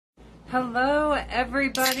Hello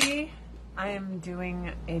everybody. I am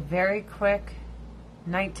doing a very quick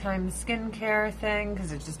nighttime skincare thing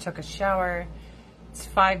because I just took a shower. It's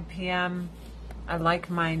 5 p.m. I like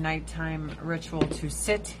my nighttime ritual to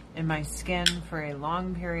sit in my skin for a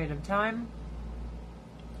long period of time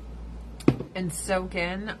and soak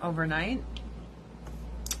in overnight.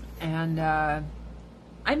 And I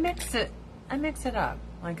mix it up.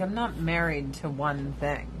 Like, I'm not married to one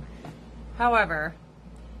thing. However,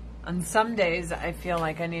 on some days, I feel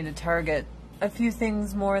like I need to target a few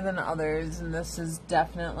things more than others, and this is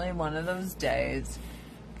definitely one of those days.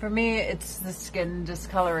 For me, it's the skin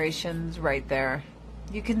discolorations right there.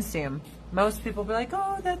 You can see them. Most people be like,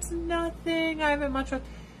 oh, that's nothing. I haven't much.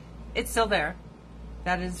 It's still there.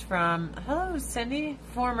 That is from, hello, Cindy,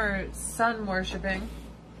 former sun worshipping,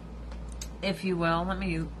 if you will. Let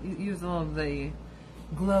me use a little of the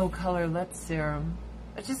Glow Color Lip Serum.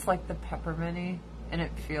 I just like the pepperminty, and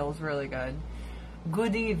it feels really good.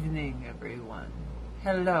 Good evening, everyone.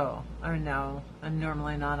 Hello. I know I'm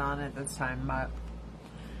normally not on at this time, but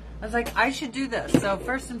I was like, I should do this. So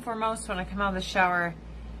first and foremost, when I come out of the shower,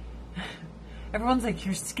 everyone's like,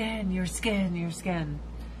 your skin, your skin, your skin.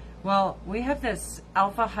 Well, we have this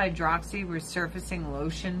alpha hydroxy resurfacing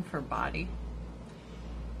lotion for body,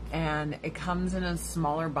 and it comes in a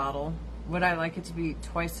smaller bottle. Would I like it to be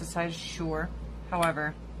twice the size? Sure.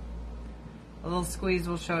 However, a little squeeze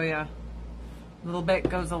will show you. A little bit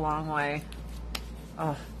goes a long way.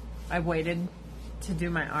 Oh, I waited to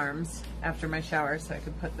do my arms after my shower so I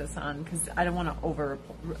could put this on because I don't want to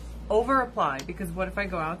over apply, because what if I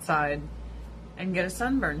go outside and get a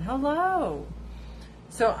sunburn? Hello.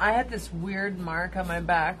 So I had this weird mark on my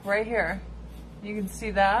back right here. You can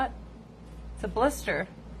see that. It's a blister.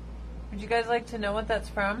 Would you guys like to know what that's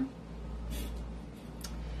from?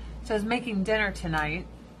 So I was making dinner tonight.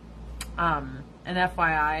 And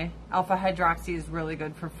FYI, alpha hydroxy is really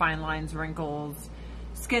good for fine lines, wrinkles,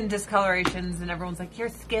 skin discolorations, and everyone's like, your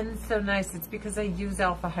skin's so nice. It's because I use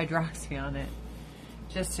alpha hydroxy on it.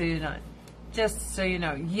 Just so you know. Just so you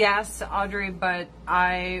know. Yes, Audrey, but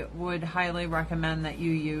I would highly recommend that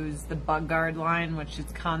you use the Bug Guard line, which is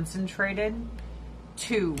concentrated,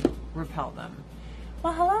 to repel them.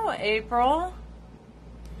 Well, hello, April.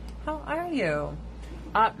 How are you?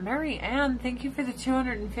 Mary Ann, thank you for the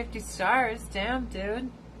 250 stars. Damn,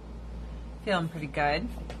 dude. Feeling pretty good.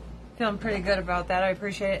 Feeling pretty good about that. I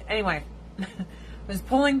appreciate it. Anyway, I was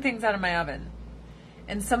pulling things out of my oven,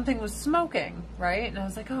 and something was smoking, right? And I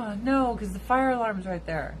was like, oh, no, because the fire alarm's right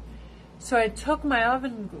there. So I took my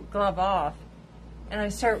oven glove off, and I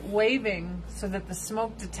start waving so that the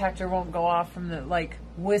smoke detector won't go off from the, like,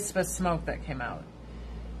 wisp of smoke that came out.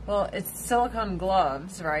 Well, it's silicone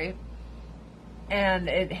gloves, right? And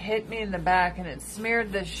it hit me in the back, and it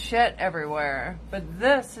smeared the shit everywhere. But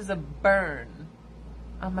this is a burn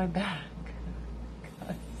on my back.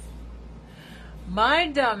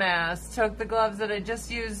 My dumbass took the gloves that I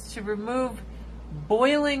just used to remove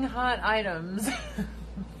boiling hot items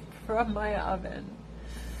from my oven.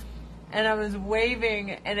 And I was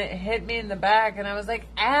waving, and it hit me in the back, and I was like,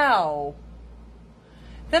 ow.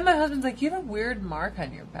 Then my husband's like, you have a weird mark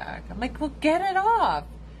on your back. I'm like, well, get it off.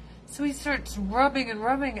 So he starts rubbing and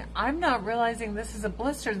rubbing. I'm not realizing this is a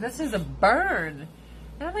blister. This is a burn.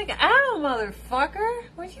 And I'm like, ow, motherfucker.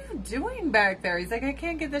 What are you doing back there? He's like, I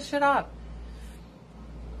can't get this shit off.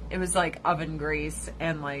 It was like oven grease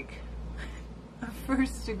and like a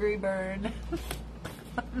first-degree burn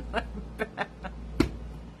on my back.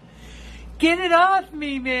 Get it off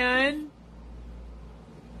me, man.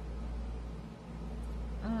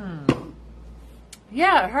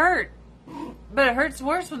 Yeah, it hurt. But it hurts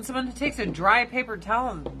worse when someone takes a dry paper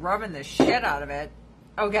towel and rubbing the shit out of it.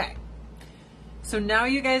 Okay. So now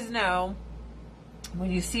you guys know,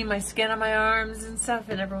 when you see my skin on my arms and stuff,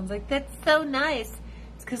 and everyone's like, that's so nice.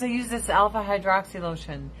 It's because I use this alpha hydroxy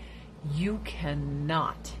lotion. You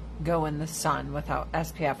cannot go in the sun without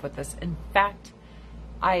SPF with this. In fact,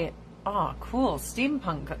 oh, cool.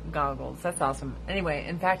 Steampunk goggles. That's awesome. Anyway,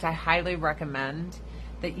 in fact, I highly recommend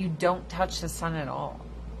that you don't touch the sun at all.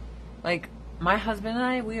 Like, my husband and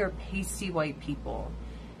I, we are pasty white people.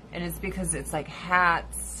 And it's because it's like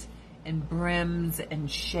hats and brims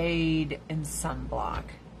and shade and sunblock.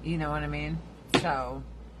 You know what I mean? So,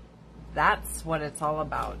 that's what it's all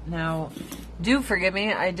about. Now, do forgive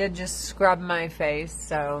me, I did just scrub my face,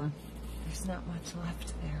 so there's not much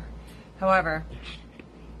left there. However,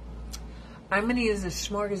 I'm going to use a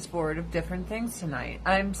smorgasbord of different things tonight.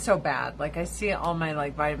 I'm so bad. Like, I see all my,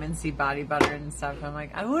 like, vitamin C body butter and stuff. And I'm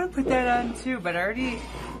like, I want to put that on, too. But I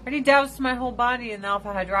already doused my whole body in alpha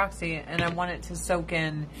hydroxy. And I want it to soak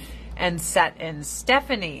in and set in.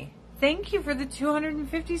 Stephanie, thank you for the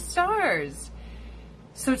 250 stars.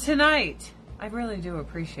 So tonight, I really do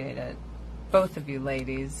appreciate it. Both of you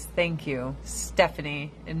ladies, thank you.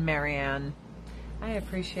 Stephanie and Marianne, I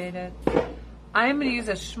appreciate it. I'm going to use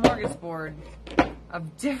a smorgasbord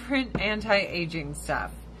of different anti-aging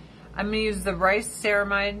stuff. I'm going to use the Rice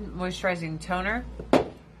Ceramide Moisturizing Toner,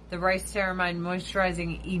 the Rice Ceramide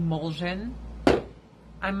Moisturizing Emulsion.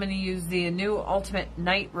 I'm going to use the Anew Ultimate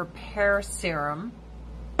Night Repair Serum.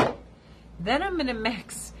 Then I'm going to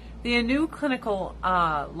mix the Anew Clinical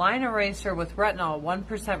Line Eraser with retinol, 1%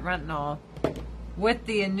 retinol, with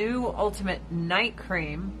the Anew Ultimate Night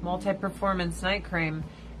Cream, Multi-Performance Night Cream,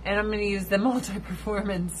 and I'm going to use the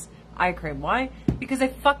Multi-Performance Eye Cream. Why? Because I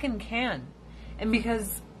fucking can. And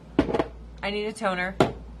because I need a toner,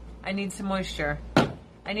 I need some moisture,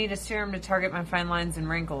 I need a serum to target my fine lines and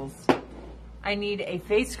wrinkles, I need a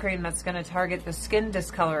face cream that's going to target the skin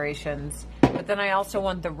discolorations, but then I also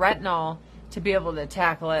want the retinol to be able to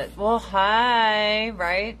tackle it. Well, hi,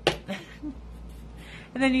 right?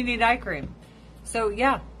 And then you need eye cream. So,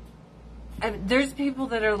 yeah. There's people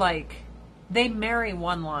that are like, they marry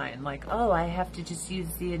one line. Like, oh, I have to just use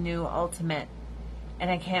the Anew Ultimate,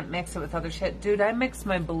 and I can't mix it with other shit. Dude, I mix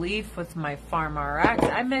my Belief with my Farm RX.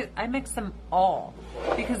 I mix them all.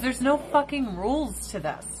 Because there's no fucking rules to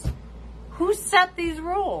this. Who set these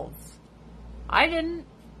rules? I didn't.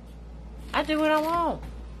 I do what I want.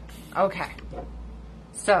 Okay.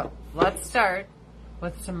 So, let's start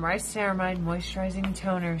with some Rice Ceramide Moisturizing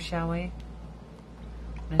Toner, shall we?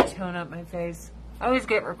 I'm going to tone up my face. I always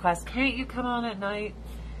get requests, can't you come on at night?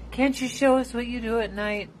 Can't you show us what you do at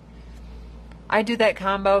night? I do that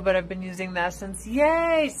combo, but I've been using the Essence.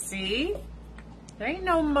 Yay, see? There ain't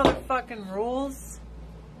no motherfucking rules.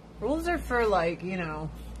 Rules are for, like, you know,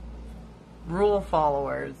 rule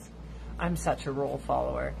followers. I'm such a rule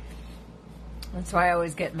follower. That's why I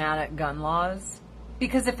always get mad at gun laws.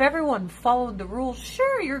 Because if everyone followed the rules,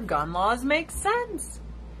 sure, your gun laws make sense.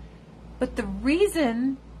 But the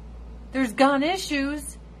reason there's gun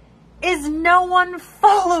issues is no one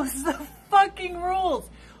follows the fucking rules.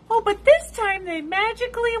 Oh, but this time they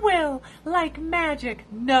magically will. Like magic.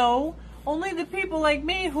 No. Only the people like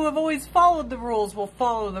me who have always followed the rules will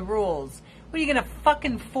follow the rules. What, are you going to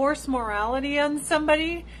fucking force morality on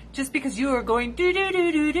somebody just because you are going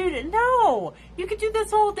do-do-do-do-do? No! You could do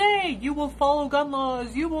this all day. You will follow gun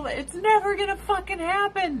laws. You will. It's never going to fucking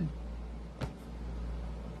happen.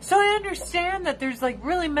 So I understand that there's like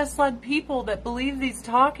really misled people that believe these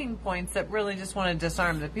talking points that really just want to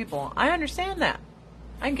disarm the people. I understand that.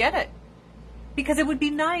 I get it. Because it would be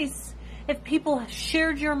nice if people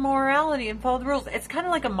shared your morality and followed the rules. It's kind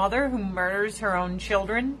of like a mother who murders her own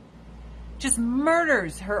children. Just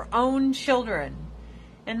murders her own children.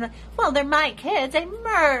 And, well, they're my kids. I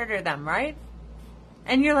murder them, right?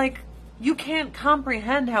 And you're like, you can't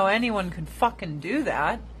comprehend how anyone could fucking do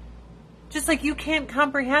that. Just like you can't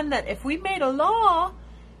comprehend that if we made a law,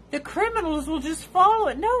 the criminals will just follow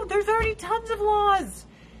it. No, there's already tons of laws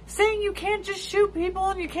saying you can't just shoot people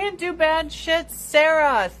and you can't do bad shit.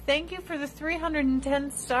 Sarah, thank you for the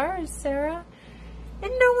 310 stars, Sarah.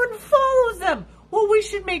 And no one follows them. Well, we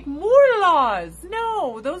should make more laws.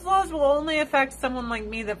 No, those laws will only affect someone like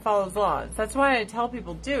me that follows laws. That's why I tell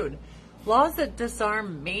people, dude, laws that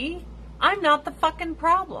disarm me, I'm not the fucking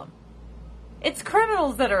problem. It's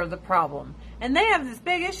criminals that are the problem. And they have this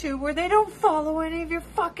big issue where they don't follow any of your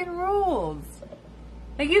fucking rules.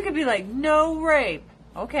 Like, you could be like, no rape.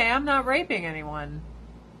 Okay, I'm not raping anyone.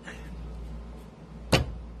 And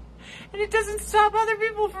it doesn't stop other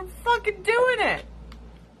people from fucking doing it.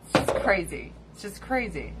 It's just crazy. It's just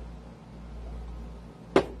crazy.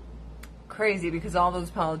 Crazy because all those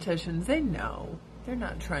politicians, they know. They're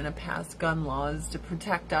not trying to pass gun laws to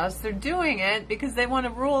protect us. They're doing it because they want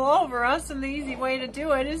to rule over us, and the easy way to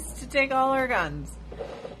do it is to take all our guns.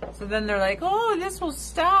 So then they're like, oh, this will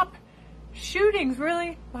stop shootings.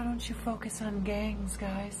 Really? Why don't you focus on gangs,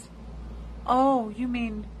 guys? Oh, you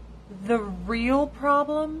mean the real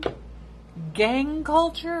problem? Gang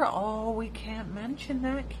culture? Oh, we can't mention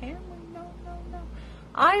that, can we? No, no, no.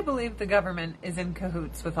 I believe the government is in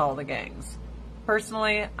cahoots with all the gangs.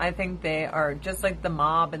 Personally, I think they are just like the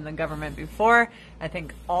mob and the government before. I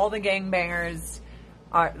think all the gangbangers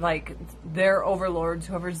are like their overlords,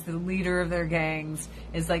 whoever's the leader of their gangs,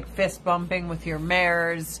 is like fist bumping with your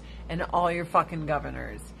mayors and all your fucking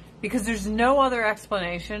governors. Because there's no other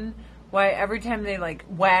explanation why every time they like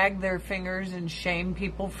wag their fingers and shame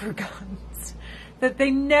people for guns, that they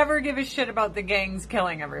never give a shit about the gangs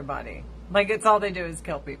killing everybody. Like, it's all they do is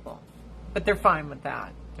kill people. But they're fine with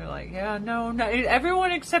that. They're like, yeah, no,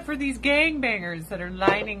 everyone except for these gangbangers that are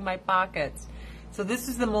lining my pockets. So this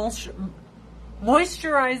is the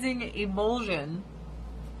moisturizing emulsion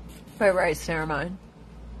by Rice Ceramide.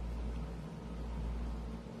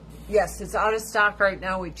 Yes, it's out of stock right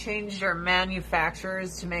now. We changed our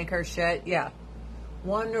manufacturers to make our shit. Yeah.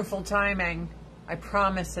 Wonderful timing. I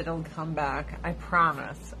promise it'll come back. I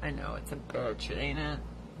promise. I know it's a bitch, ain't it?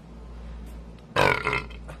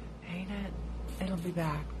 Ain't it? It'll be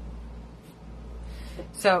back.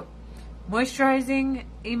 So, moisturizing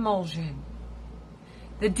emulsion.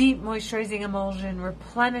 The deep moisturizing emulsion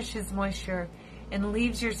replenishes moisture and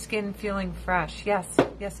leaves your skin feeling fresh. Yes,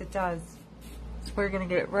 yes it does. So we're going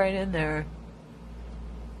to get right in there.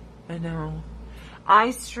 I know.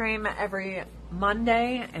 I stream every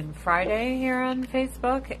Monday and Friday here on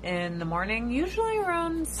Facebook in the morning, usually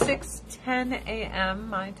around 6:10 a.m.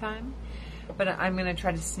 my time. But I'm going to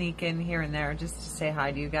try to sneak in here and there just to say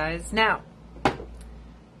hi to you guys. Now,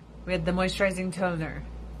 we had the moisturizing toner.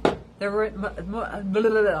 The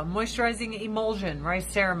moisturizing emulsion,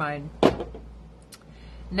 Rice Ceramide.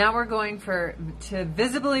 Now we're going to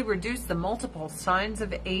visibly reduce the multiple signs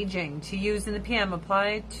of aging. To use in the PM,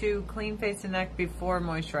 apply to clean face and neck before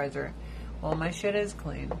moisturizer. Well, my shit is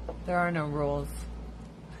clean. There are no rules.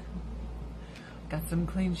 Got some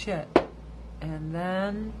clean shit. And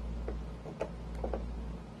then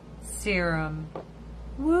serum.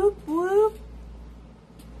 Whoop, whoop.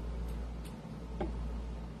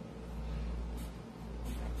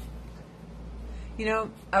 You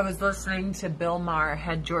know, I was listening to Bill Maher,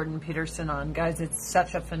 had Jordan Peterson on. Guys, it's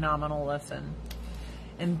such a phenomenal listen.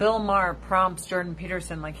 And Bill Maher prompts Jordan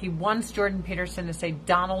Peterson, like he wants Jordan Peterson to say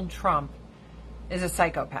Donald Trump is a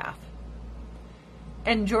psychopath.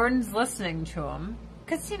 And Jordan's listening to him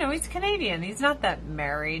because, you know, he's Canadian. He's not that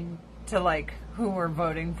married to, like, who we're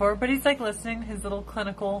voting for. But he's, like, listening, his little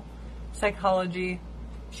clinical psychology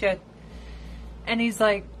shit. And he's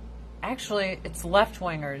like, actually, it's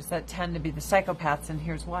left-wingers that tend to be the psychopaths, and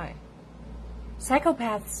here's why.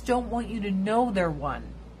 Psychopaths don't want you to know they're one,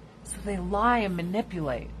 so they lie and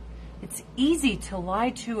manipulate. It's easy to lie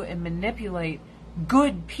to and manipulate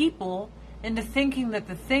good people into thinking that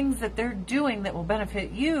the things that they're doing that will benefit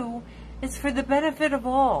you is for the benefit of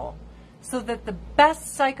all. So that the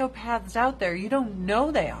best psychopaths out there, you don't know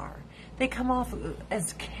they are. They come off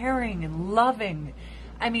as caring and loving.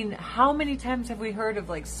 I mean, how many times have we heard of,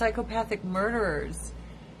 like, psychopathic murderers?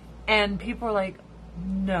 And people are like,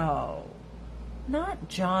 no, not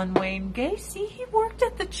John Wayne Gacy. He worked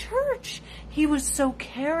at the church. He was so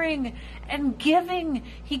caring and giving.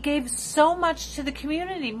 He gave so much to the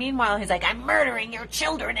community. Meanwhile, he's like, I'm murdering your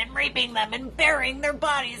children and raping them and burying their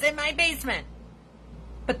bodies in my basement.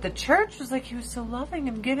 But the church was like, he was so loving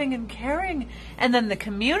and giving and caring. And then the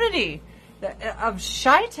community of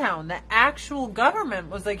Chi-Town, the actual government,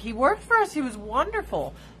 was like, he worked for us, he was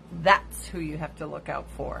wonderful. That's who you have to look out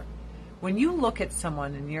for. When you look at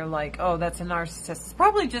someone and you're like, oh, that's a narcissist, it's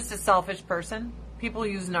probably just a selfish person. People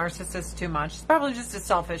use narcissists too much. It's probably just a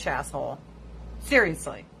selfish asshole.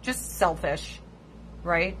 Seriously, just selfish,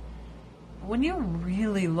 right? When you're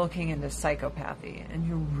really looking into psychopathy and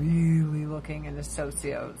you're really looking into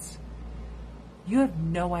socios, you have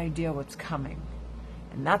no idea what's coming.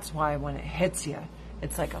 And that's why when it hits you,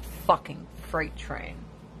 it's like a fucking freight train.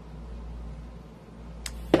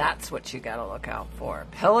 That's what you gotta look out for.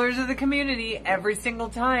 Pillars of the community every single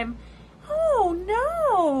time.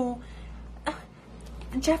 Oh, no.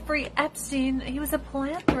 Jeffrey Epstein, he was a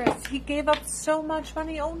philanthropist. He gave up so much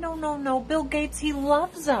money. Oh, no, no, no. Bill Gates, he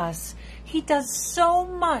loves us. He does so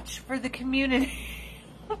much for the community.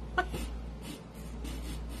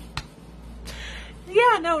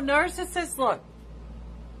 Yeah, no, narcissists, look.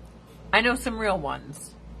 I know some real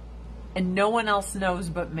ones, and no one else knows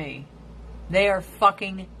but me. They are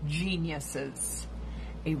fucking geniuses.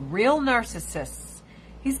 A real narcissist,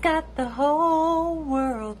 he's got the whole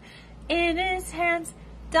world in his hands.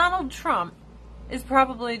 Donald Trump is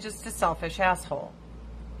probably just a selfish asshole.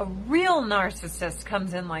 A real narcissist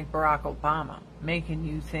comes in like Barack Obama, making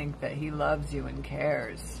you think that he loves you and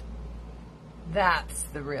cares. That's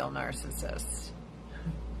the real narcissist.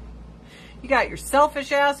 You got your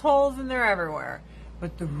selfish assholes and they're everywhere.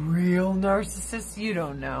 But the real narcissists, you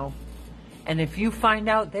don't know. And if you find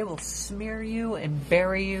out, they will smear you and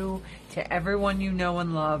bury you to everyone you know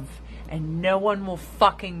and love. And no one will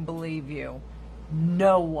fucking believe you.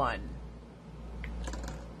 No one.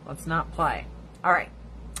 Let's not play. All right.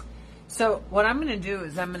 So what I'm going to do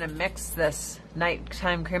is I'm going to mix this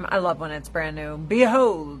nighttime cream. I love when it's brand new.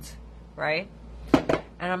 Behold. Right?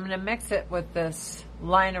 And I'm going to mix it with this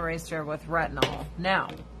line eraser with retinol. Now,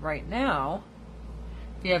 right now,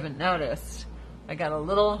 if you haven't noticed, I got a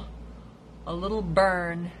little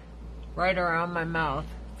burn right around my mouth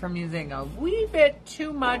from using a wee bit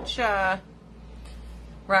too much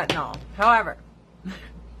retinol. However,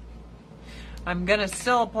 I'm gonna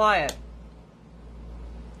still apply it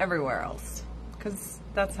everywhere else because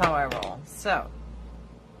that's how I roll. So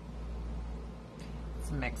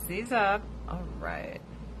let's mix these up. All right,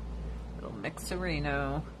 little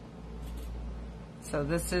mixerino. So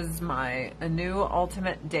this is my Anew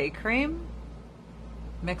Ultimate Day Cream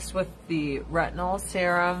mixed with the retinol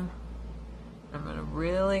serum. I'm gonna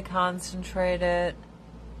really concentrate it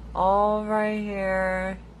all right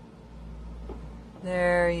here.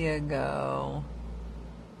 There you go.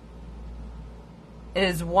 It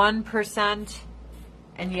is 1%,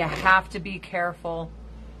 and you have to be careful.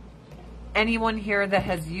 Anyone here that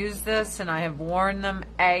has used this, and I have warned them,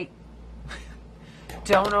 hey,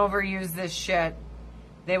 don't overuse this shit.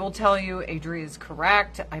 They will tell you Adri is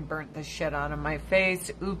correct. I burnt this shit out of my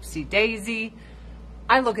face. Oopsie daisy.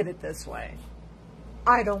 I look at it this way.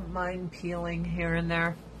 I don't mind peeling here and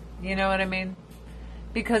there. You know what I mean?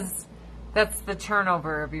 Because that's the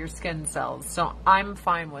turnover of your skin cells. So I'm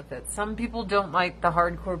fine with it. Some people don't like the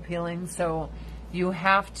hardcore peeling, so you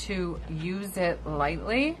have to use it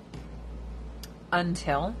lightly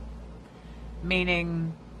until,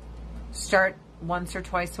 meaning start once or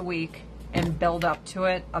twice a week and build up to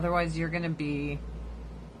it. Otherwise, you're going to be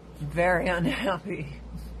very unhappy.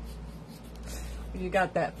 You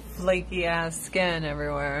got that flaky ass skin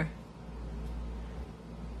everywhere.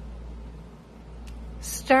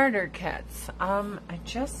 Starter kits. I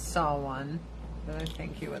just saw one that I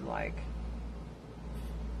think you would like.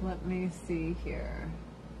 Let me see here.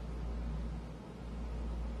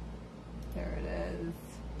 There it is.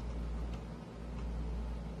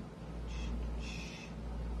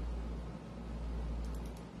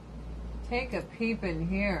 Take a peep in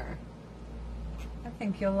here. I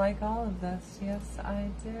think you'll like all of this. Yes, I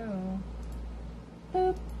do.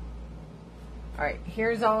 Boop. Alright,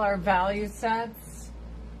 here's all our value sets.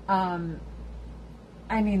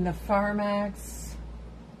 I mean, the Pharmax,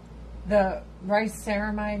 the rice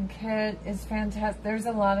ceramide kit is fantastic. There's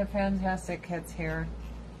a lot of fantastic kits here.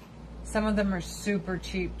 Some of them are super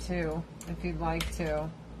cheap too, if you'd like to.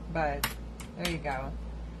 But there you go.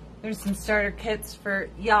 There's some starter kits for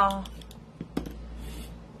y'all.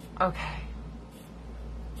 Okay.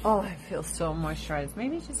 Oh, I feel so moisturized.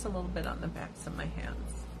 Maybe just a little bit on the backs of my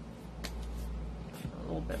hands. A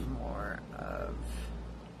little bit more of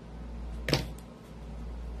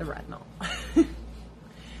the retinol.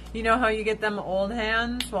 You know how you get them old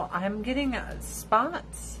hands? Well, I'm getting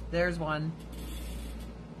spots. There's one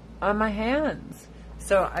on my hands.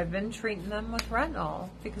 So I've been treating them with retinol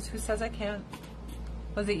because who says I can't?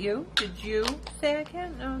 Was it you? Did you say I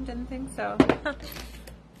can't? No, didn't think so.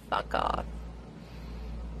 Fuck off.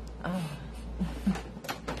 Oh.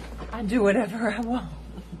 I do whatever I want.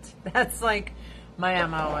 That's like my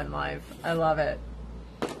MO in life. I love it.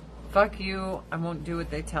 Fuck you. I won't do what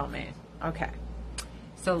they tell me. Okay.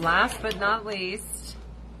 So last but not least,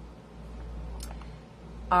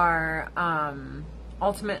 our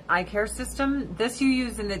Ultimate Eye Care System. This you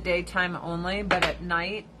use in the daytime only, but at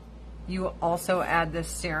night you also add this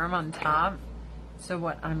serum on top. So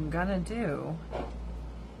what I'm gonna do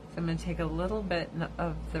is I'm gonna take a little bit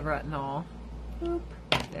of the retinol. Boop.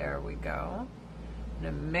 There we go. I'm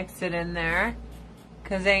gonna mix it in there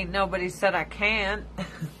because ain't nobody said I can't.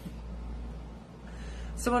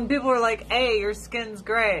 So when people are like, hey, your skin's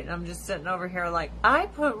great, I'm just sitting over here like, I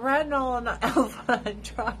put retinol and alpha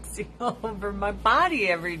hydroxy all over my body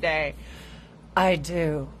every day. I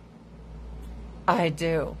do. I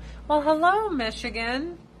do. Well, hello,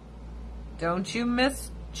 Michigan. Don't you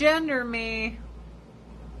misgender me.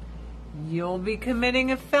 You'll be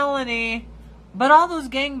committing a felony. But all those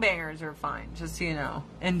gangbangers are fine, just so you know.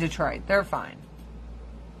 In Detroit, they're fine.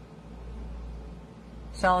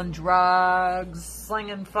 Selling drugs,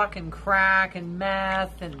 slinging fucking crack and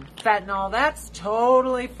meth and fentanyl. That's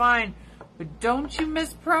totally fine. But don't you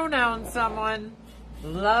mispronounce someone.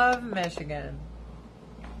 Love Michigan.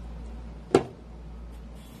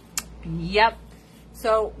 Yep.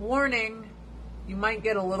 So, warning, you might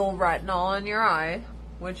get a little retinol in your eye,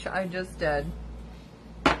 which I just did.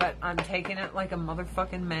 But I'm taking it like a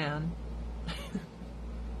motherfucking man.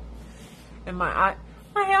 And my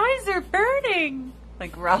eyes are burning.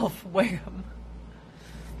 Like Ralph Wiggum.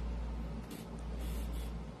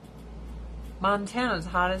 Montana's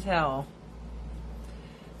hot as hell.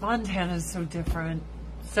 Montana's so different.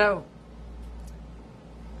 So,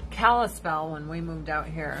 Kalispell, when we moved out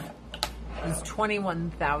here, was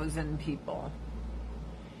 21,000 people.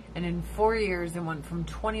 And in 4 years, it went from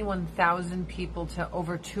 21,000 people to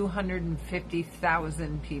over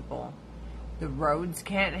 250,000 people. The roads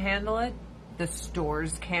can't handle it. The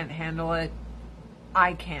stores can't handle it.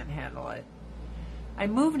 I can't handle it. I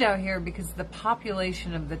moved out here because the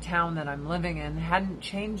population of the town that I'm living in hadn't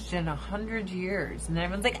changed in 100 years. And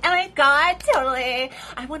everyone's like, oh my God, totally.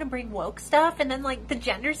 I want to bring woke stuff and then like the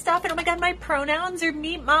gender stuff. And oh my God, my pronouns are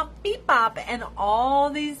meep, mop, beep, bop. And all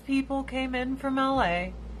these people came in from LA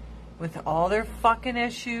with all their fucking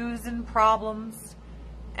issues and problems.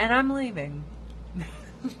 And I'm leaving.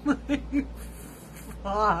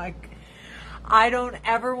 Fuck. I don't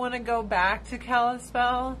ever want to go back to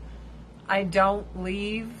Kalispell. I don't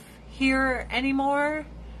leave here anymore.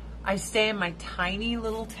 I stay in my tiny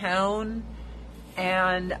little town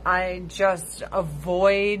and I just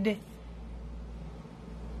avoid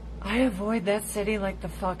that city like the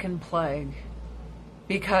fucking plague,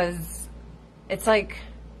 because it's like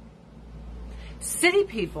city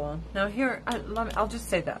people. Now here, I'll just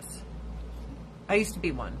say this. I used to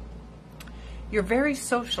be one. You're very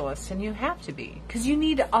socialist, and you have to be, because you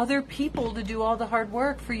need other people to do all the hard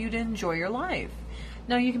work for you to enjoy your life.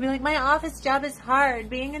 Now, you can be like, my office job is hard.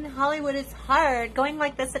 Being in Hollywood is hard. Going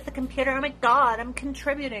like this at the computer, oh my God, I'm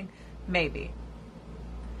contributing. Maybe.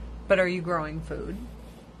 But are you growing food?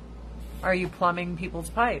 Are you plumbing people's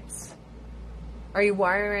pipes? Are you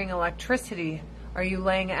wiring electricity? Are you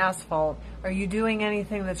laying asphalt? Are you doing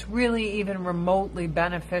anything that's really even remotely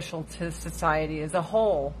beneficial to society as a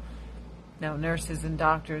whole? Now, nurses and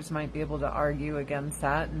doctors might be able to argue against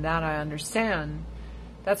that, and that I understand.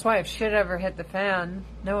 That's why if shit ever hit the fan,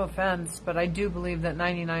 no offense, but I do believe that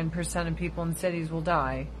 99% of people in cities will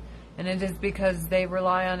die. And it is because they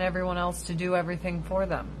rely on everyone else to do everything for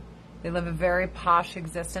them. They live a very posh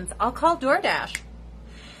existence. I'll call DoorDash.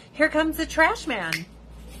 Here comes the trash man.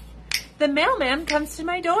 The mailman comes to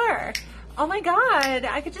my door. Oh my God,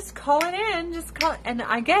 I could just call it in, and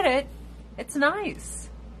I get it. It's nice.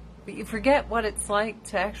 But you forget what it's like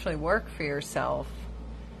to actually work for yourself.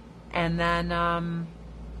 And then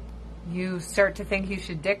you start to think you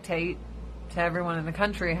should dictate to everyone in the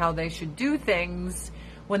country how they should do things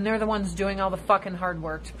when they're the ones doing all the fucking hard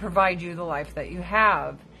work to provide you the life that you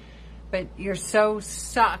have. But you're so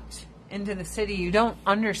sucked into the city, you don't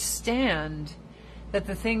understand that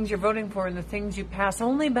the things you're voting for and the things you pass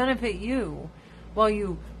only benefit you, while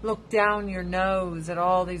you look down your nose at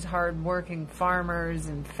all these hard-working farmers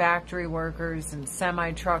and factory workers and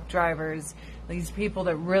semi-truck drivers, these people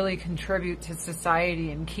that really contribute to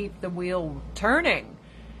society and keep the wheel turning.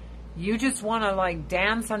 You just want to, like,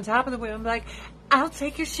 dance on top of the wheel and be like, I'll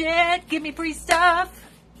take your shit, give me free stuff,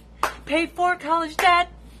 pay for college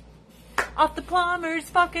debt off the plumber's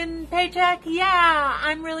fucking paycheck. Yeah,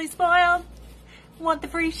 I'm really spoiled. Want the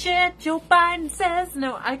free shit, Joe Biden says.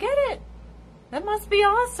 No, I get it. That must be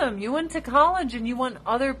awesome. You went to college and you want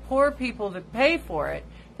other poor people to pay for it.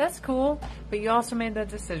 That's cool. But you also made that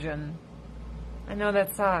decision. I know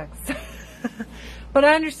that sucks. But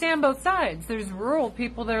I understand both sides. There's rural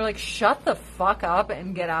people that are like, shut the fuck up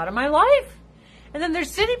and get out of my life. And then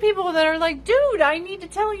there's city people that are like, dude, I need to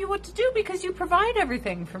tell you what to do because you provide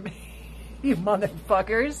everything for me. You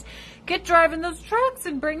motherfuckers. Get driving those trucks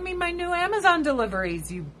and bring me my new Amazon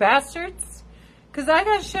deliveries, you bastards. Because I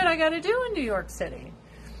got shit I got to do in New York City.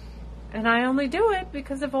 And I only do it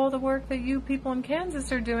because of all the work that you people in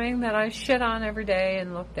Kansas are doing that I shit on every day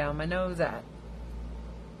and look down my nose at.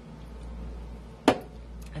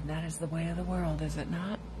 And that is the way of the world, is it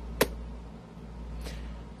not?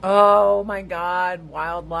 Oh my God,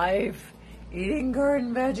 wildlife. Eating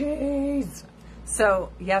garden veggies.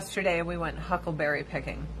 So yesterday we went huckleberry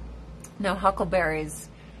picking. Now huckleberries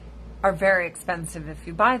are very expensive if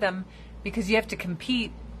you buy them, because you have to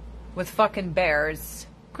compete with fucking bears,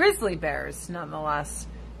 grizzly bears nonetheless,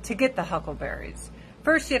 to get the huckleberries.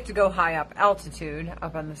 First you have to go high up altitude,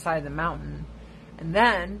 up on the side of the mountain. And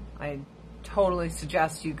then I totally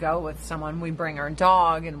suggest you go with someone. We bring our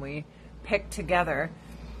dog and we pick together.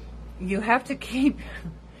 You have to keep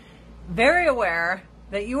very aware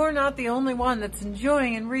that you are not the only one that's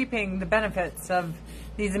enjoying and reaping the benefits of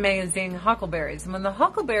these amazing huckleberries. And when the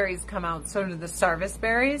huckleberries come out, so do the sarvice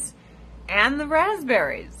berries and the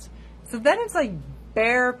raspberries. So then it's like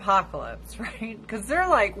bear apocalypse, right? Because they're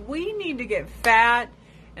like, we need to get fat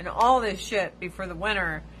and all this shit before the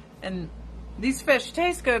winter. And these fish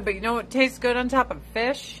taste good, but you know what tastes good on top of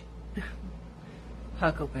fish?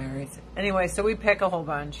 Huckleberries. Anyway, so we pick a whole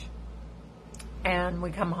bunch and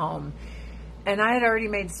we come home. And I had already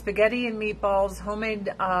made spaghetti and meatballs,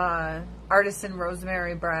 homemade artisan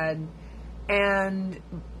rosemary bread, and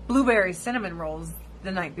blueberry cinnamon rolls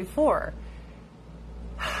the night before.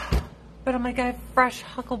 but I'm like, I have fresh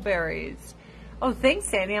huckleberries. Oh, thanks,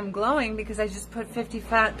 Sandy. I'm glowing because I just put 50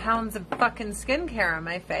 pounds of fucking skincare on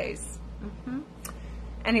my face.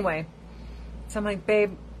 Anyway, so I'm like,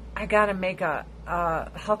 babe, I gotta make a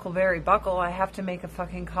huckleberry buckle. I have to make a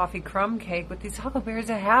fucking coffee crumb cake with these huckleberries.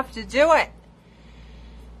 I have to do it.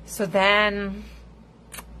 So then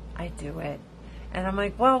I do it. And I'm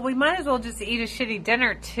like, well, we might as well just eat a shitty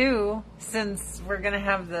dinner too, since we're gonna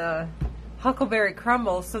have the huckleberry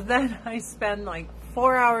crumble. So then I spend like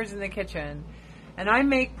 4 hours in the kitchen, and I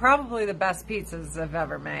make probably the best pizzas I've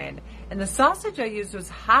ever made. And the sausage I used was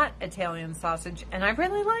hot Italian sausage, and I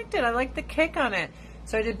really liked it. I liked the kick on it.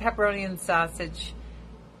 So I did pepperoni and sausage,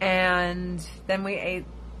 and then we ate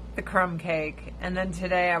the crumb cake. And then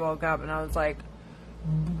today I woke up and I was like,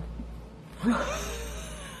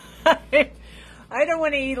 I don't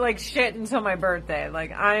want to eat like shit until my birthday.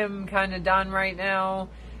 Like, I am kind of done right now.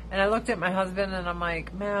 And I looked at my husband and I'm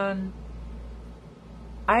like, man,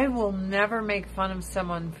 I will never make fun of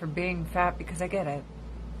someone for being fat because I get it.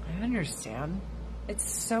 I understand. It's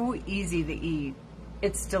so easy to eat.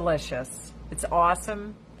 It's delicious. It's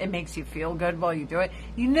awesome. It makes you feel good while you do it.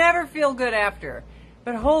 You never feel good after.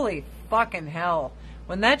 But holy fucking hell.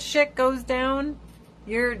 When that shit goes down,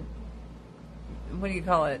 you're, what do you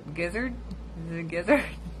call it? Gizzard? Is it a gizzard?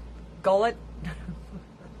 Gullet?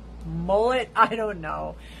 Mullet? I don't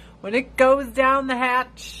know. When it goes down the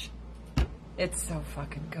hatch, it's so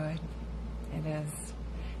fucking good. It is.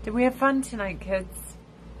 Did we have fun tonight, kids?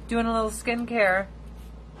 Doing a little skincare.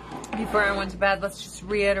 Before I went to bed, let's just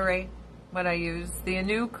reiterate what I use. The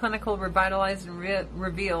new Clinical Revitalize and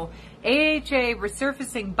Reveal AHA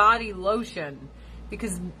Resurfacing Body Lotion.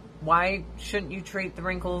 Because why shouldn't you treat the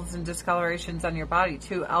wrinkles and discolorations on your body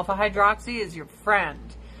too? Alpha hydroxy is your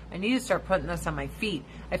friend. I need to start putting this on my feet.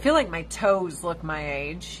 I feel like my toes look my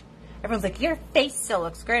age. Everyone's like, your face still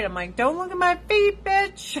looks great. I'm like, don't look at my feet,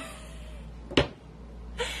 bitch.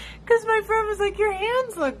 Because my friend was like, your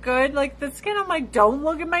hands look good. Like the skin. I'm like, don't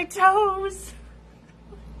look at my toes.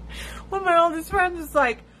 When my oldest friend was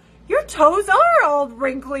like, your toes are all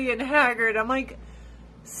wrinkly and haggard. I'm like,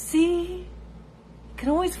 see? Can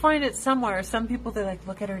always find it somewhere. Some people, they like,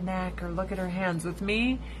 look at her neck or look at her hands. With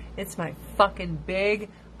me, it's my fucking big,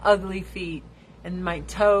 ugly feet. And my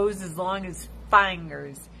toes as long as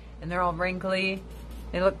fingers. And they're all wrinkly.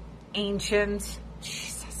 They look ancient.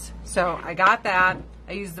 Jesus. So I got that.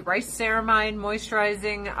 I used the Rice Ceramide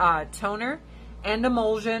Moisturizing Toner and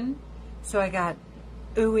Emulsion. So I got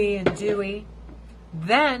ooey and dewy.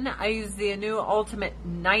 Then I used the new Ultimate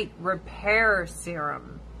Night Repair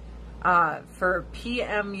Serum. For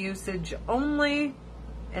PM usage only,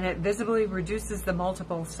 and it visibly reduces the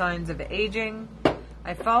multiple signs of aging.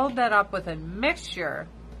 I followed that up with a mixture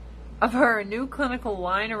of her new clinical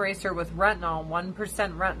line eraser with retinol, 1%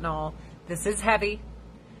 retinol. This is heavy.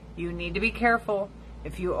 You need to be careful.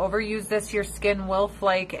 If you overuse this, your skin will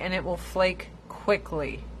flake, and it will flake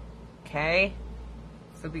quickly. Okay?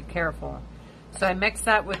 So be careful. So I mixed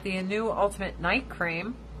that with the new Ultimate Night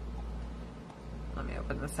Cream. Let me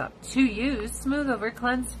open this up. To use, smooth over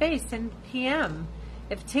cleansed face in PM.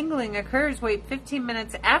 If tingling occurs, wait 15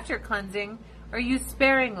 minutes after cleansing or use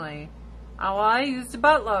sparingly. Oh, I used a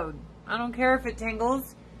buttload. I don't care if it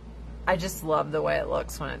tingles. I just love the way it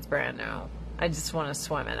looks when it's brand new. I just want to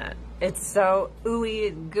swim in it. It's so ooey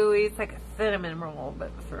and gooey. It's like a cinnamon roll,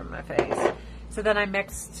 but for my face. So then I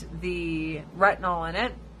mixed the retinol in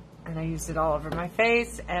it, and I used it all over my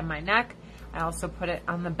face and my neck. I also put it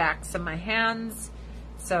on the backs of my hands.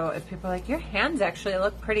 So if people are like, your hands actually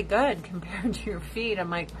look pretty good compared to your feet, I'm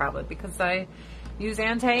like, probably because I use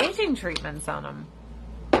anti-aging treatments on them.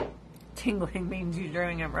 Tingling means you're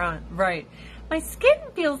doing it right. My skin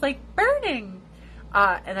feels like burning.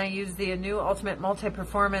 And I use the new Ultimate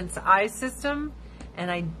Multi-Performance Eye System.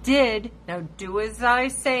 And I did, now do as I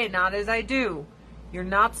say, not as I do. You're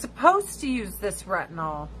not supposed to use this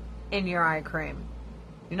retinol in your eye cream.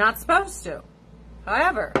 You're not supposed to.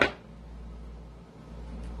 However,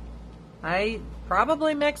 I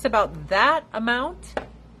probably mix about that amount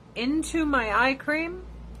into my eye cream.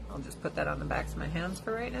 I'll just put that on the backs of my hands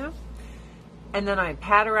for right now. And then I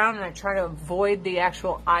pat around and I try to avoid the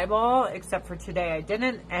actual eyeball, except for today I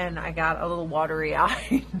didn't, and I got a little watery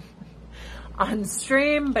eye on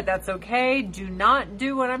stream, but that's okay. Do not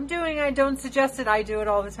do what I'm doing. I don't suggest it. I do it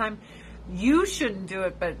all the time. You shouldn't do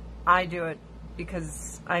it, but I do it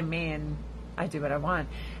because I do what I want.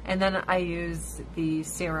 And then I use the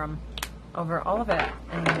serum over all of it.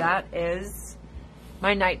 And that is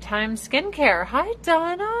my nighttime skincare. Hi,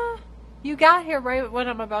 Donna. You got here right when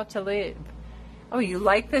I'm about to leave. Oh, you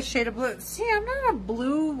like this shade of blue? See, I'm not a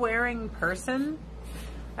blue wearing person.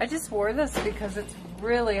 I just wore this because it's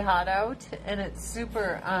really hot out and it's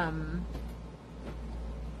super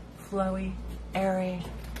flowy, airy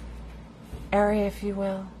if you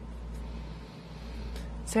will.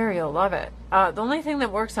 Sarah, you'll love it. The only thing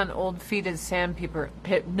that works on old feet is sandpaper.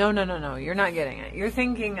 No, you're not getting it. You're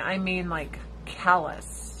thinking I mean like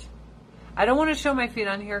calloused. I don't want to show my feet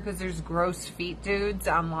on here because there's gross feet dudes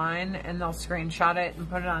online and they'll screenshot it and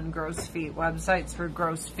put it on gross feet websites for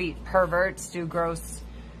gross feet perverts, do gross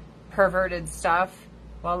perverted stuff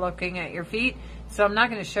while looking at your feet. So I'm not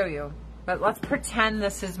going to show you, but let's pretend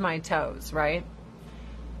this is my toes, right?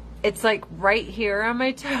 It's like right here on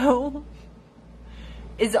my toe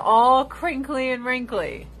is all crinkly and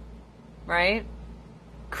wrinkly, right?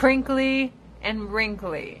 Crinkly and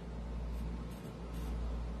wrinkly.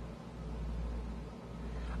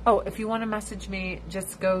 Oh, if you want to message me,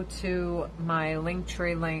 just go to my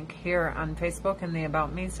Linktree link here on Facebook in the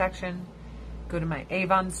About Me section. Go to my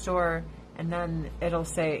Avon store, and then it'll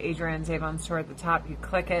say Adrienne's Avon store at the top. You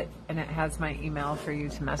click it, and it has my email for you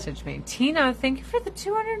to message me. Tina, thank you for the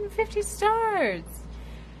 250 stars.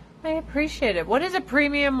 I appreciate it. What is a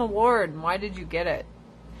premium award, and why did you get it?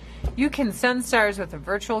 You can send stars with a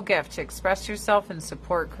virtual gift to express yourself and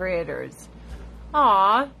support creators.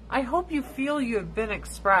 Aw, I hope you feel you have been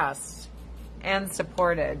expressed and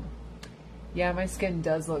supported. Yeah, my skin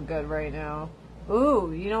does look good right now.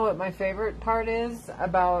 Ooh, you know what my favorite part is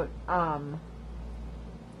about,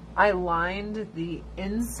 I lined the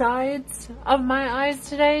insides of my eyes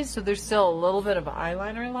today, so there's still a little bit of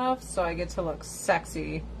eyeliner left, so I get to look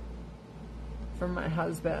sexy for my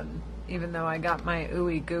husband, even though I got my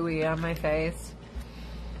ooey gooey on my face.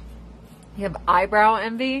 You have eyebrow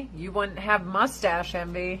envy? You wouldn't have mustache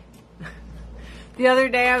envy. The other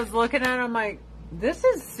day I was looking at it, I'm like, this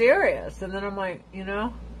is serious. And then I'm like, you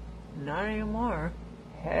know, not anymore.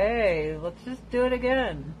 Hey, let's just do it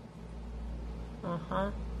again.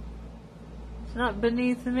 Uh-huh. It's not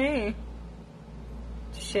beneath me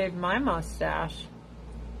to shave my mustache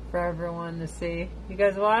for everyone to see. You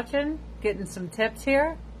guys watching? Getting some tips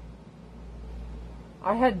here?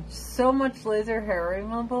 I had so much laser hair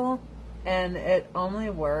removal, and it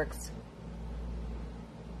only works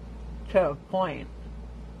to a point.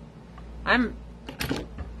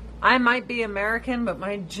 I might be American, but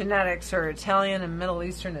my genetics are Italian and Middle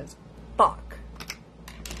Eastern as fuck.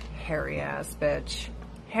 Hairy ass bitch.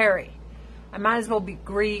 Hairy. I might as well be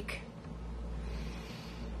Greek.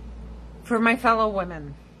 For my fellow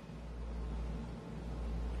women,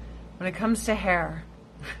 when it comes to hair,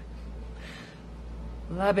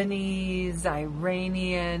 Lebanese,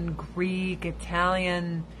 Iranian, Greek,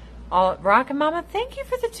 Italian, all. Rocket Mama, thank you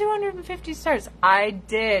for the 250 stars. I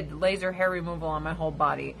did laser hair removal on my whole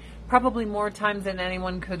body. Probably more times than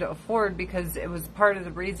anyone could afford because it was part of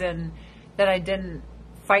the reason that I didn't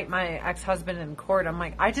fight my ex-husband in court. I'm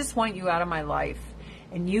like, I just want you out of my life.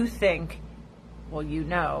 And you think, well, you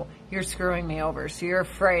know, you're screwing me over. So you're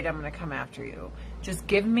afraid I'm going to come after you. Just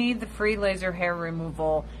give me the free laser hair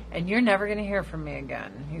removal and you're never going to hear from me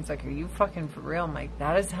again. He's like, are you fucking for real? I'm like,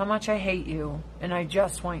 that is how much I hate you. And I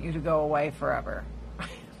just want you to go away forever.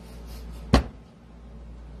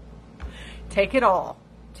 Take it all.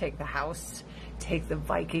 Take the house. Take the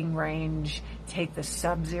Viking range. Take the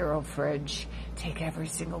Sub-Zero fridge. Take every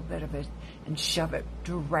single bit of it and shove it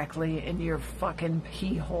directly into your fucking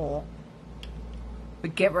pee hole.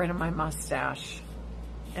 But get rid of my mustache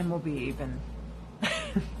and we'll be even.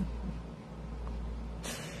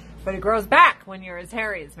 But it grows back when you're as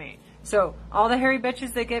hairy as me. So all the hairy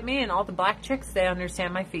bitches that get me and all the black chicks, they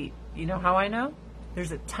understand my feet. You know how I know?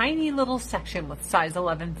 There's a tiny little section with size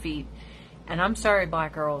 11 feet. And I'm sorry,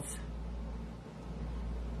 black girls.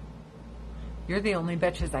 You're the only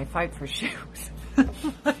bitches I fight for shoes.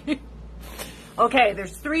 Okay,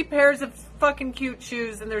 there's 3 pairs of fucking cute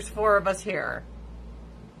shoes and there's 4 of us here.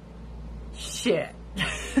 Shit.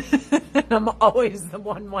 I'm always the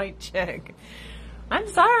one white chick. I'm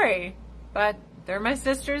sorry, but they're my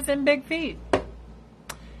sisters and big feet.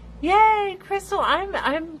 Yay, Crystal,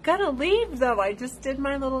 I'm gonna leave though. I just did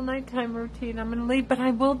my little nighttime routine. I'm gonna leave, but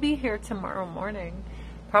I will be here tomorrow morning.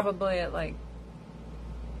 Probably at like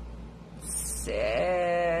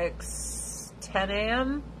 10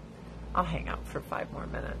 a.m. I'll hang out for 5 more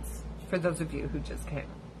minutes for those of you who just came.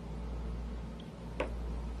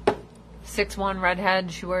 6'1" redhead.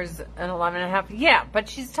 She wears an 11.5. Yeah, but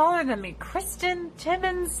she's taller than me. Kristen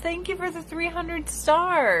Timmons, thank you for the 300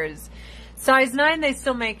 stars. Size 9, they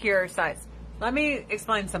still make your size. Let me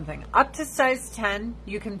explain something. Up to size 10,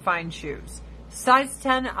 you can find shoes. Size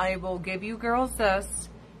 10, I will give you girls this,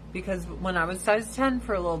 because when I was size 10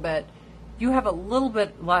 for a little bit, you have a little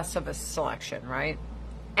bit less of a selection, right?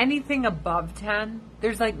 anything above 10,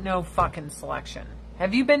 there's like no fucking selection.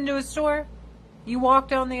 Have you been to a store? You walk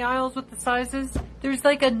down the aisles with the sizes, there's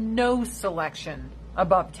like a no selection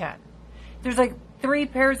above 10. There's like 3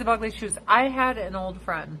 pairs of ugly shoes. I had an old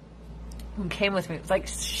friend who came with me. It was like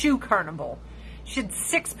shoe carnival. She had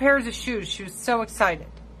 6 pairs of shoes. She was so excited.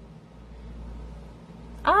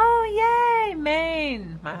 Oh, yay,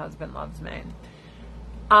 Maine. My husband loves Maine.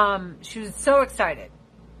 She was so excited.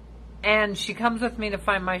 And she comes with me to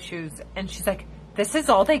find my shoes. And she's like, this is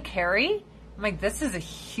all they carry? I'm like, this is a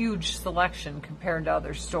huge selection compared to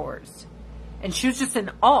other stores. And she was just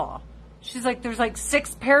in awe. She's like, there's like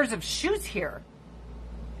 6 pairs of shoes here.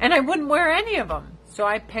 And I wouldn't wear any of them. So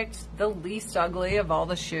I picked the least ugly of all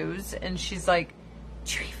the shoes. And she's like,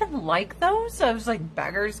 do you even like those? I was like,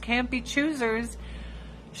 beggars can't be choosers.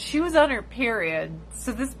 She was on her period.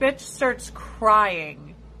 So this bitch starts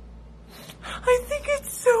crying. I think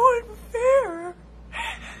it's so unfair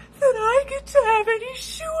that I get to have any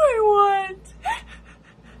shoe I want.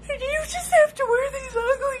 And you just have to wear these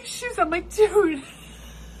ugly shoes. I'm like, dude,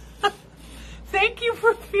 thank you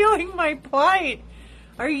for feeling my plight.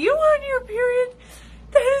 Are you on your period?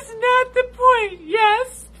 That is not the point,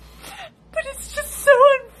 yes. But it's just so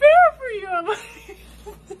unfair for you. I'm like,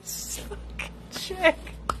 this fucking chick.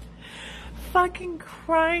 Fucking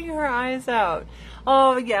crying her eyes out.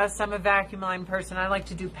 Oh, yes, I'm a vacuum line person. I like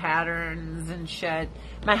to do patterns and shit.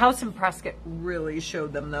 My house in Prescott really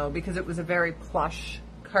showed them, though, because it was a very plush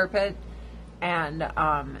carpet. And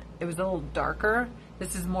it was a little darker.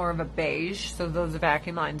 This is more of a beige, so those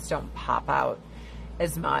vacuum lines don't pop out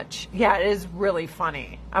as much. Yeah, it is really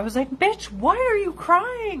funny. I was like, bitch, why are you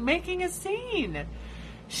crying, making a scene?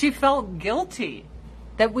 She felt guilty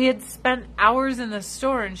that we had spent hours in the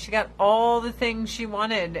store and she got all the things she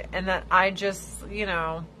wanted and that I just, you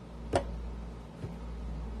know,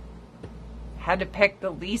 had to pick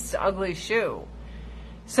the least ugly shoe.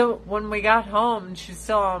 So when we got home, she was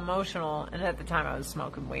still all emotional, and at the time I was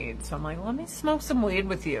smoking weed. So I'm like, let me smoke some weed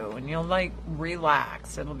with you and you'll like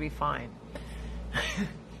relax. It'll be fine.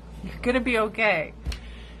 You're gonna be okay.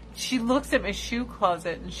 She looks at my shoe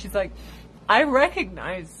closet and she's like, I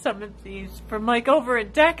recognize some of these from like over a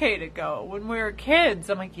decade ago when we were kids.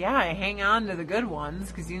 I'm like, yeah, I hang on to the good ones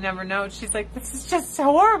because you never know. She's like, this is just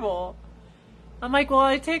horrible. I'm like, well,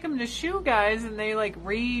 I take them to shoe guys and they like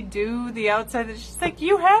redo the outside. She's like,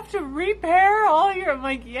 you have to repair all your, I'm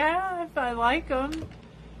like, yeah, if I like them.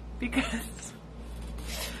 Because,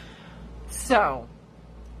 so,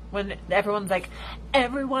 when everyone's like,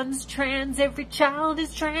 everyone's trans, every child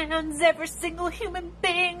is trans, every single human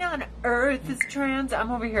being on earth is trans.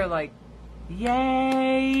 I'm over here like,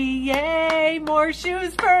 yay, yay, more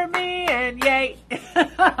shoes for me, and yay.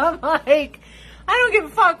 I'm like, I don't give a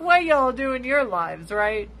fuck what y'all do in your lives,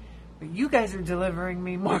 right? But you guys are delivering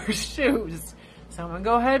me more shoes. So I'm going to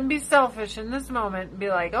go ahead and be selfish in this moment and be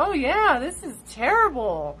like, oh yeah, this is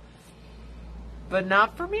terrible. But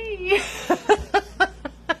not for me.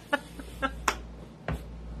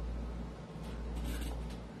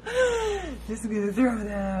 Just gonna throw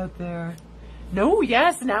that out there. No,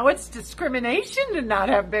 yes, now it's discrimination to not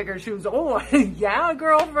have bigger shoes. Oh, yeah,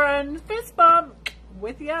 girlfriend, fist bump.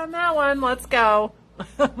 With you on that one. Let's go.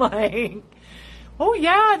 Like, oh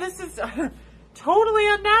yeah, this is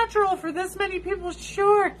totally unnatural for this many people.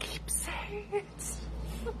 Sure, keep saying it.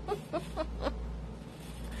 I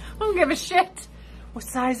don't give a shit. What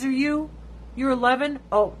size are you? You're 11?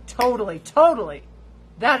 Oh, totally, totally.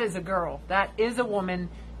 That is a girl. That is a woman.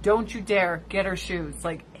 Don't you dare get her shoes.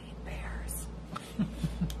 Like 8 pairs.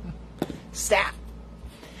 Stop.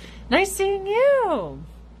 Nice seeing you.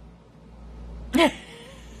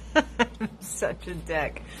 I'm such a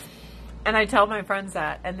dick. And I tell my friends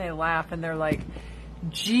that and they laugh and they're like,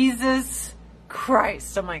 Jesus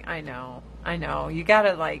Christ. I'm like, I know. You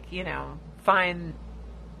gotta like, you know, find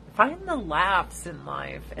the laughs in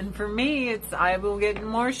life. And for me, it's I will get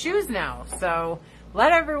more shoes now. So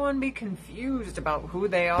let everyone be confused about who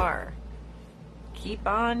they are. Keep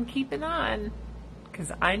on keeping on.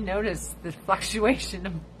 Because I notice the fluctuation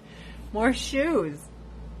of more shoes.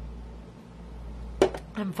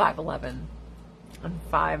 I'm 5'11". I'm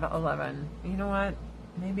 5'11". You know what?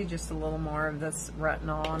 Maybe just a little more of this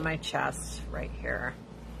retinol on my chest right here.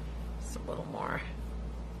 Just a little more.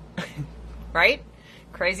 Right?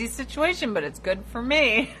 Crazy situation, but it's good for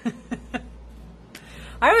me.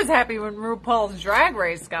 I was happy when RuPaul's Drag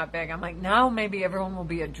Race got big. I'm like, now maybe everyone will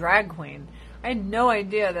be a drag queen. I had no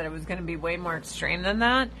idea that it was going to be way more extreme than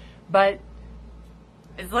that, but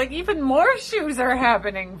it's like even more shoes are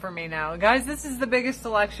happening for me now. Guys, this is the biggest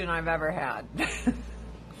selection I've ever had.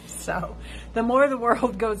 So, the more the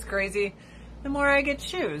world goes crazy, the more I get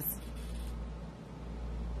shoes.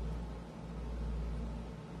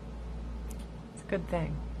 It's a good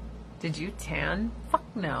thing. Did you tan? Fuck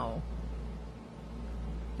no.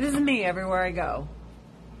 This is me everywhere I go.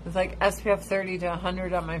 It's like SPF 30 to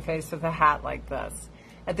 100 on my face with a hat like this.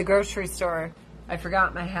 At the grocery store, I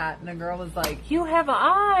forgot my hat, and the girl was like, "You have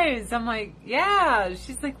eyes." I'm like, "Yeah."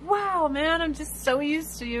 She's like, "Wow, man, I'm just so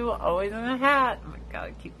used to you always in a hat." I'm like,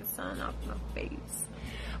 "Gotta keep the sun off my face."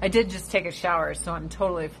 I did just take a shower, so I'm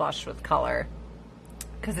totally flushed with color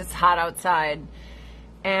because it's hot outside,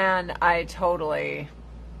 and I totally,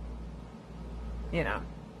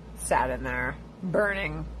 sat in there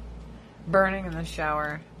burning in the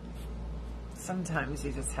shower. Sometimes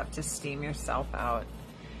you just have to steam yourself out.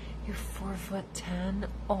 You're 4'10".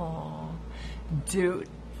 Aw, dude.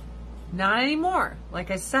 Not anymore.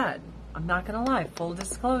 Like I said, I'm not gonna lie. Full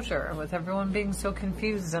disclosure, with everyone being so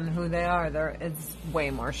confused on who they are, there is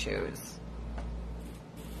way more shoes.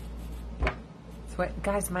 So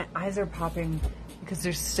guys, my eyes are popping because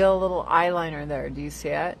there's still a little eyeliner there. Do you see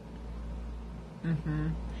it?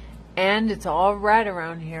 And it's all red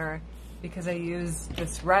around here because I use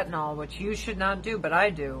this retinol, which you should not do, but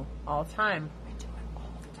I do all the time.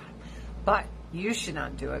 But you should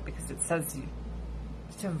not do it because it says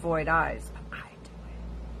to avoid eyes. But I do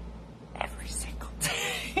it every single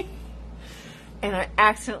day. And I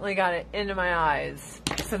accidentally got it into my eyes.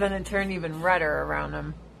 So then it turned even redder around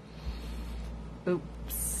them.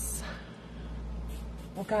 Oops.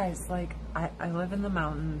 Well, guys, like, I live in the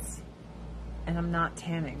mountains and I'm not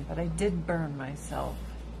tanning, but I did burn myself.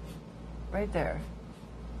 Right there.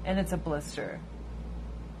 And it's a blister.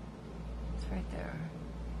 It's right there.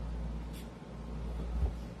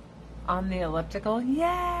 On the elliptical.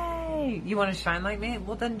 Yay! You want to shine like me?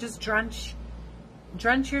 Well, then just drench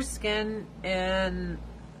your skin in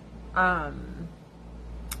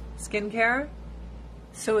skincare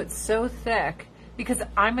so it's so thick, because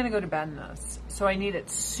I'm going to go to bed in this, so I need it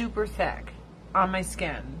super thick on my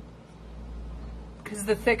skin, because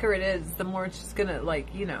the thicker it is, the more it's just going to, like,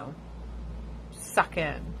 suck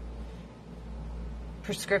in.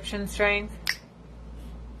 Prescription strength.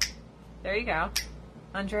 There you go.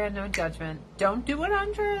 Andrea, no judgment. Don't do what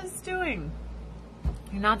Andrea is doing.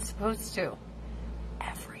 You're not supposed to.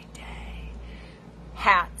 Every day.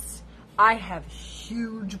 Hats. I have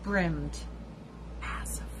huge brimmed,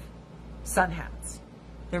 massive sun hats.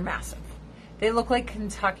 They're massive. They look like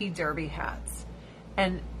Kentucky Derby hats.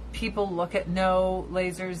 And people look at, no,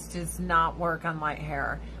 lasers does not work on light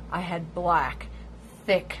hair. I had black,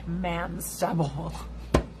 thick man stubble.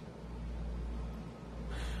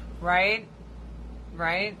 Right?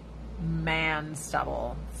 Man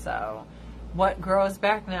stubble. So what grows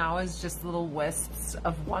back now is just little wisps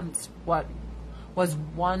of what was.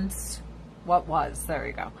 There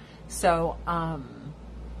you go. So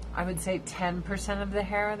I would say 10% of the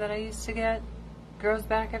hair that I used to get grows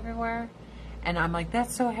back everywhere. And I'm like,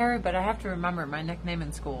 that's so hairy, but I have to remember my nickname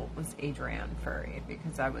in school was Adrienne Furry,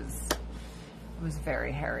 because I was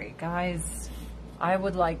very hairy. Guys, I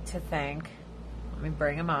would like to thank, let me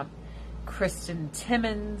bring them up, Kristen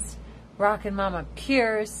Timmons, Rockin' Mama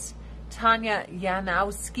Pierce, Tanya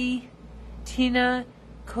Janowski, Tina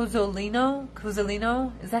Cozzolino,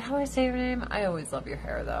 is that how I say your name? I always love your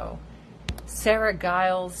hair though. Sarah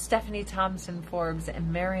Giles, Stephanie Thompson Forbes,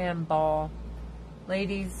 and Marianne Ball.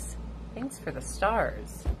 Ladies, thanks for the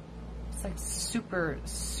stars. It's like super,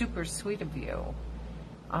 super sweet of you.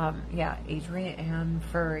 Yeah, Adrienne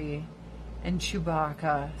Furry, and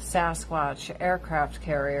Chewbacca, Sasquatch, Aircraft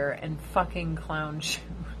Carrier, and fucking Clown Shoes.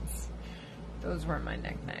 Those were my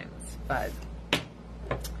nicknames. But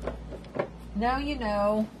now you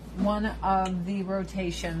know one of the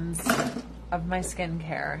rotations of my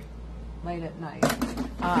skincare late at night.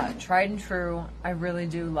 Tried and true. I really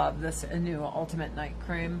do love this new Ultimate Night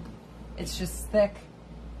Cream. It's just thick.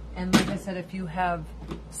 And like I said, if you have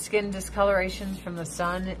skin discolorations from the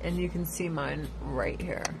sun, and you can see mine right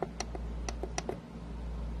here.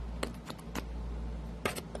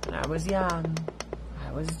 When I was young,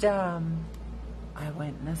 I was dumb, I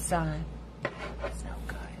went in the sun. It's no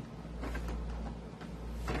good.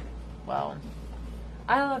 Well,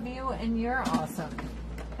 I love you and you're awesome.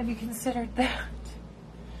 Have you considered that?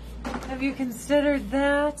 Have you considered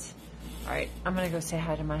that? Alright, I'm going to go say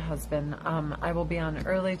hi to my husband. I will be on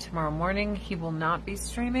early tomorrow morning. He will not be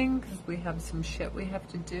streaming because we have some shit we have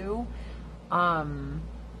to do. I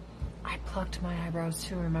plucked my eyebrows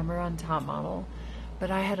too, remember, on Top Model?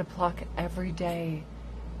 But I had to pluck every day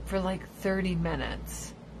for like 30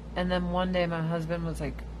 minutes. And then one day my husband was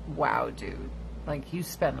like, wow, dude, like you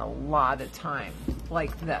spend a lot of time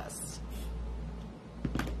like this.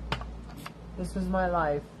 This was my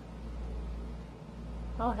life.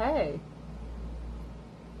 Oh, hey.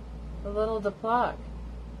 A little depluck.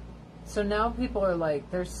 So now people are like,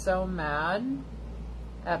 they're so mad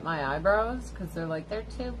at my eyebrows because they're like, they're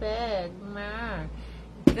too big.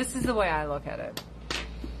 This is the way I look at it.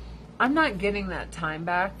 I'm not getting that time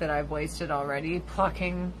back that I've wasted already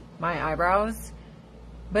plucking my eyebrows.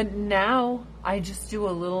 But now I just do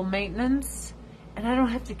a little maintenance and I don't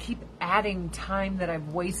have to keep adding time that I've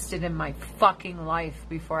wasted in my fucking life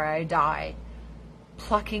before I die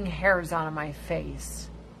plucking hairs out of my face.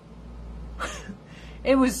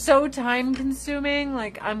 It was so time consuming.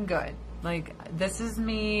 Like, I'm good. Like, this is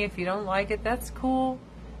me. If you don't like it, that's cool.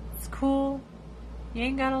 It's cool. You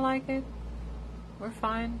ain't gotta like it. We're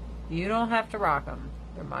fine. You don't have to rock them.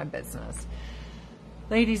 They're my business.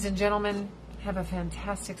 Ladies and gentlemen, have a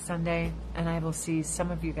fantastic Sunday, and I will see some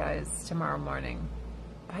of you guys tomorrow morning.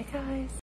 Bye, guys.